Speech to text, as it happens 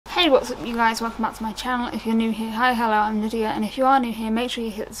Hey, what's up you guys, welcome back to my channel. If you're new here, hi, hello, I'm Lydia, and if you are new here, make sure you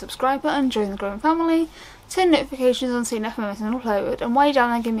hit the subscribe button, join the growing family, turn notifications on so you never miss an upload, and while you're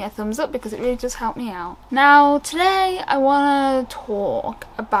down there, give me a thumbs up because it really does help me out. Now, today I want to talk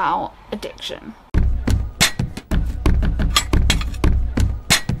about addiction.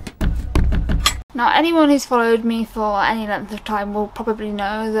 Now, anyone who's followed me for any length of time will probably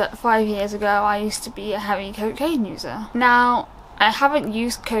know that 5 years ago I used to be a heavy cocaine user. Now, I haven't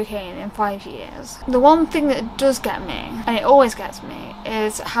used cocaine in 5 years. The one thing that does get me, and it always gets me,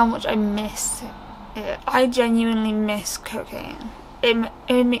 is how much I miss it. I genuinely miss cocaine.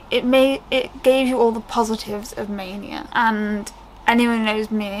 It gave you all the positives of mania, and anyone who knows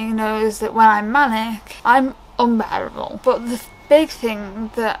me knows that when I'm manic, I'm unbearable. But the big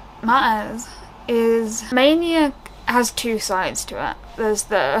thing that matters is mania has two sides to it. There's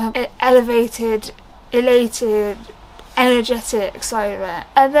the elevated, elated, energetic side of it,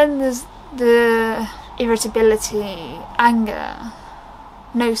 and then there's the irritability, anger,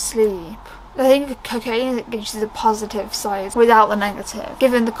 no sleep. I think cocaine gives you the positive side without the negative.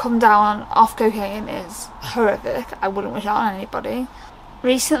 Given the come down off cocaine is horrific, I wouldn't wish it on anybody.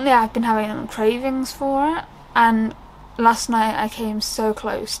 Recently I've been having cravings for it, and last night I came so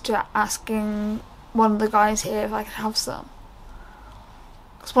close to asking one of the guys here if I could have some.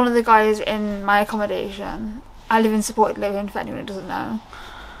 Because one of the guys in my accommodation, I live in supported living for anyone who doesn't know,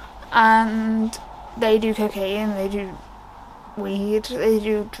 and they do cocaine, they do weed, they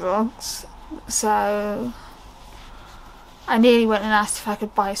do drugs, so I nearly went and asked if I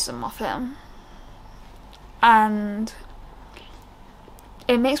could buy some off him, and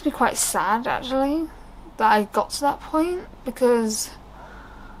it makes me quite sad actually that I got to that point, because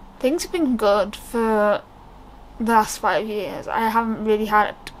things have been good for the last 5 years. I haven't really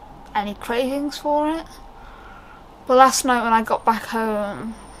had any cravings for it. But last night when I got back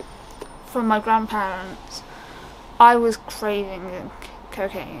home from my grandparents, I was craving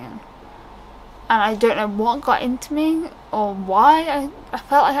cocaine. And I don't know what got into me or why I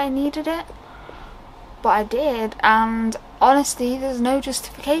felt like I needed it. But I did, and honestly there's no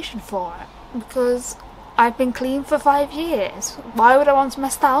justification for it, because I've been clean for 5 years. Why would I want to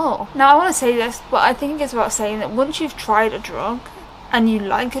mess that up? Now I want to say this, but I think it's about saying that once you've tried a drug and you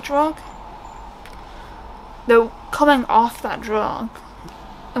like a drug, though coming off that drug,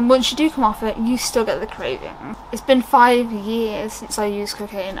 and once you do come off it, you still get the craving. It's been 5 years since I used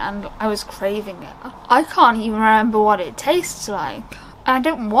cocaine and I was craving it. I can't even remember what it tastes like, and I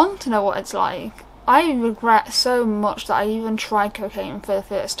don't want to know what it's like. I regret so much that I even tried cocaine for the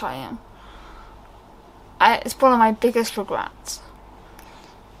first time. It's one of my biggest regrets.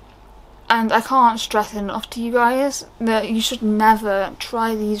 And I can't stress enough to you guys that you should never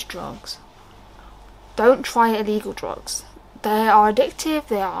try these drugs. Don't try illegal drugs. They are addictive,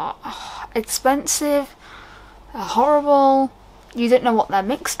 they are expensive, they're horrible, you don't know what they're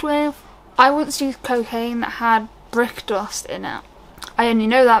mixed with. I once used cocaine that had brick dust in it. I only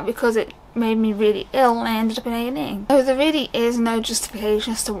know that because it made me really ill and I ended up in A&E. So there really is no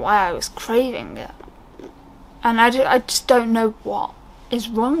justification as to why I was craving it. And I just don't know what is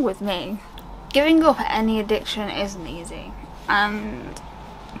wrong with me. Giving up any addiction isn't easy, and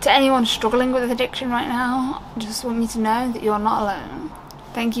to anyone struggling with addiction right now, I just want you to know that you're not alone.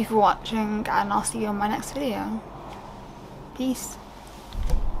 Thank you for watching, and I'll see you on my next video. Peace.